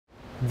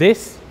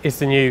This is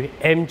the new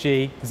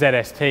MG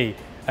ZST,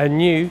 a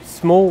new,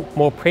 small,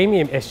 more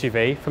premium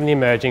SUV from the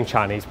emerging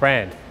Chinese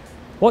brand.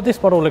 What this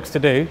model looks to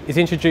do is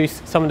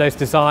introduce some of those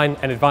design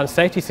and advanced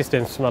safety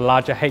systems from a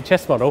larger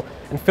HS model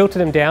and filter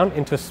them down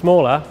into a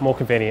smaller, more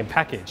convenient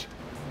package.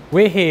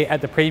 We're here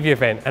at the preview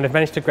event and have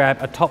managed to grab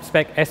a top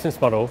spec Essence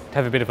model to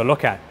have a bit of a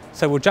look at.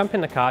 So we'll jump in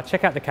the car,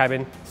 check out the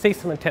cabin, see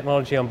some of the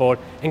technology on board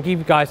and give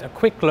you guys a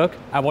quick look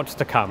at what's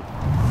to come.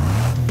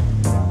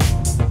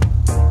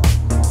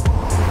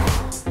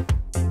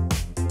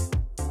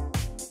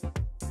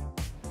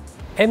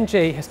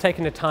 MG has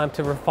taken the time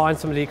to refine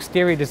some of the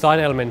exterior design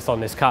elements on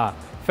this car.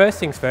 First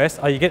things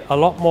first, you get a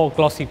lot more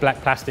glossy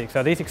black plastic,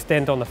 so these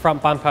extend on the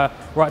front bumper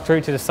right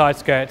through to the side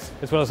skirts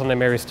as well as on the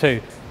mirrors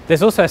too.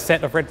 There's also a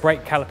set of red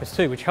brake calipers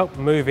too, which help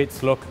move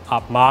its look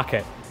up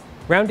market.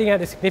 Rounding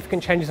out the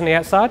significant changes on the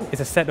outside is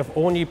a set of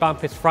all new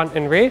bumpers front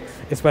and rear,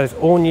 as well as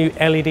all new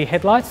LED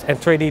headlights and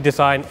 3D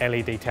design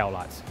LED tail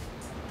lights.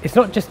 It's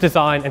not just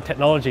design and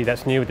technology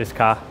that's new with this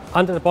car.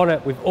 Under the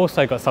bonnet, we've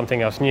also got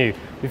something else new.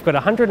 We've got a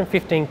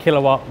 115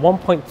 kilowatt,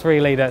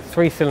 1.3 litre,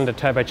 3-cylinder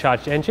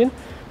turbocharged engine,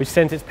 which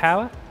sends its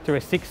power through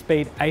a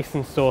 6-speed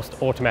Aisin-sourced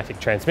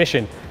automatic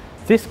transmission.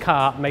 This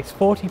car makes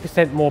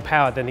 40% more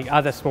power than the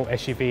other small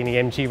SUV in the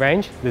MG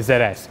range, the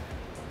ZS.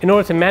 In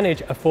order to manage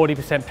a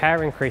 40%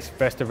 power increase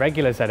versus the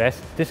regular ZS,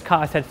 this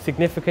car has had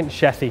significant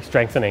chassis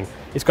strengthening.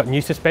 It's got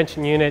new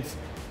suspension units,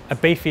 a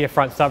beefier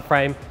front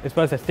subframe, as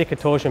well as a thicker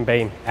torsion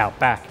beam out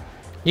back.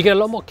 You get a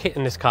lot more kit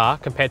in this car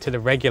compared to the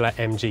regular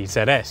MG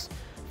ZS.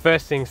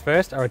 First things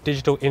first are a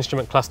digital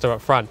instrument cluster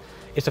up front.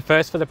 It's a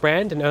first for the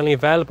brand and only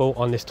available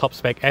on this top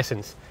spec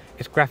Essence.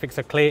 Its graphics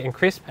are clear and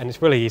crisp and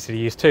it's really easy to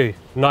use too.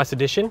 Nice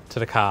addition to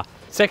the car.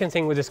 Second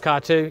thing with this car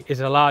too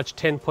is a large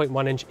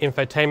 10.1 inch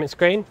infotainment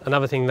screen.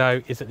 Another thing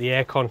though is that the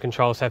aircon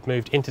controls have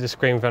moved into the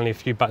screen with only a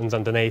few buttons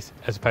underneath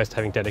as opposed to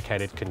having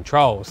dedicated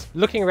controls.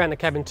 Looking around the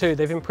cabin too,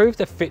 they've improved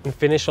the fit and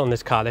finish on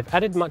this car. They've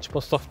added much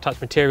more soft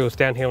touch materials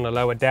down here on the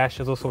lower dash.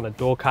 There's also on the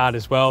door card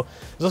as well.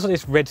 There's also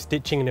this red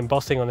stitching and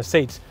embossing on the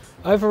seats.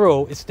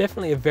 Overall, it's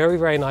definitely a very,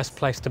 very nice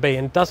place to be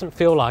and doesn't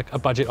feel like a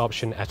budget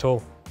option at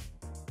all.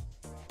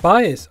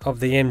 Buyers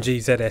of the MG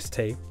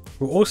ZST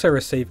will also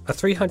receive a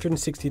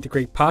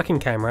 360-degree parking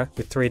camera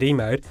with 3D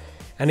mode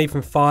and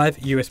even 5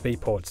 USB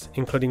ports,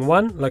 including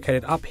one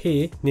located up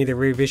here near the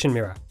rear vision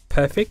mirror,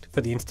 perfect for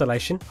the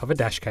installation of a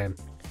dash cam.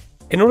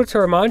 In order to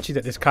remind you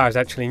that this car is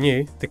actually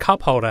new, the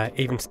cup holder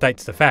even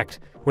states the fact.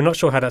 We're not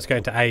sure how that's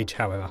going to age,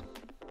 however.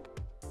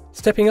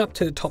 Stepping up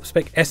to the top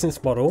spec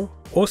Essence model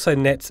also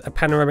nets a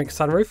panoramic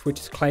sunroof, which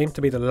is claimed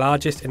to be the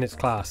largest in its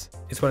class,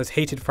 as well as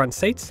heated front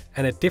seats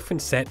and a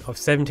different set of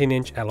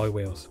 17-inch alloy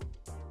wheels.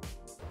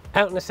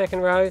 Out in the second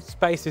row,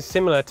 space is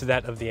similar to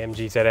that of the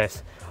MG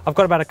ZS. I've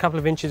got about a couple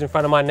of inches in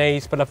front of my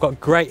knees, but I've got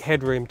great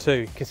headroom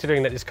too,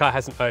 considering that this car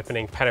has an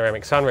opening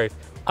panoramic sunroof.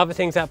 Other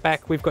things out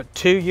back, we've got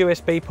 2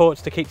 USB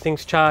ports to keep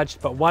things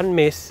charged, but one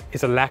miss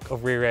is a lack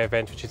of rear air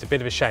vent, which is a bit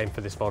of a shame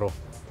for this model.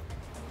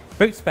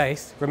 Boot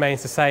space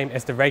remains the same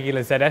as the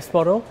regular ZS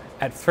model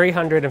at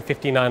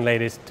 359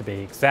 litres to be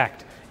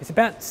exact. It's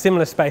about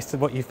similar space to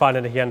what you find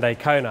in a Hyundai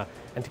Kona.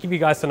 And to give you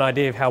guys an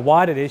idea of how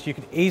wide it is, you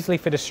could easily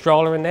fit a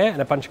stroller in there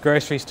and a bunch of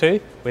groceries too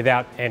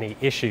without any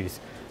issues.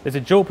 There's a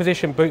dual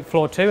position boot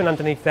floor too, and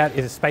underneath that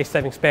is a space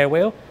saving spare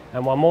wheel.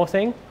 And one more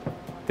thing,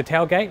 the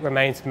tailgate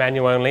remains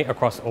manual only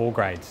across all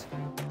grades.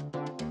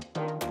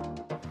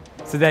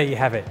 So there you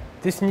have it.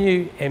 This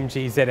new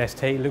MG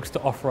ZST looks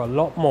to offer a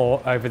lot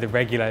more over the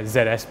regular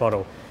ZS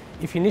model.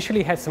 If you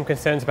initially had some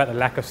concerns about the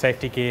lack of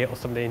safety gear or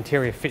some of the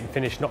interior fit and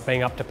finish not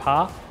being up to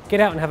par, get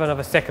out and have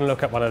another second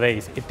look at one of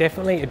these. It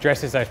definitely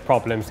addresses those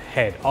problems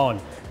head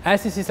on.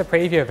 As this is a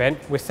preview event,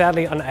 we're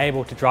sadly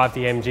unable to drive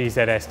the MG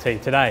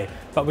ZST today,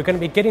 but we're going to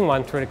be getting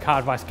one through the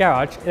CarAdvice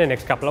garage in the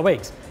next couple of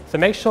weeks. So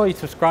make sure you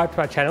subscribe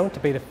to our channel to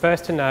be the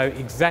first to know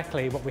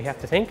exactly what we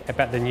have to think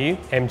about the new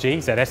MG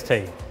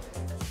ZST.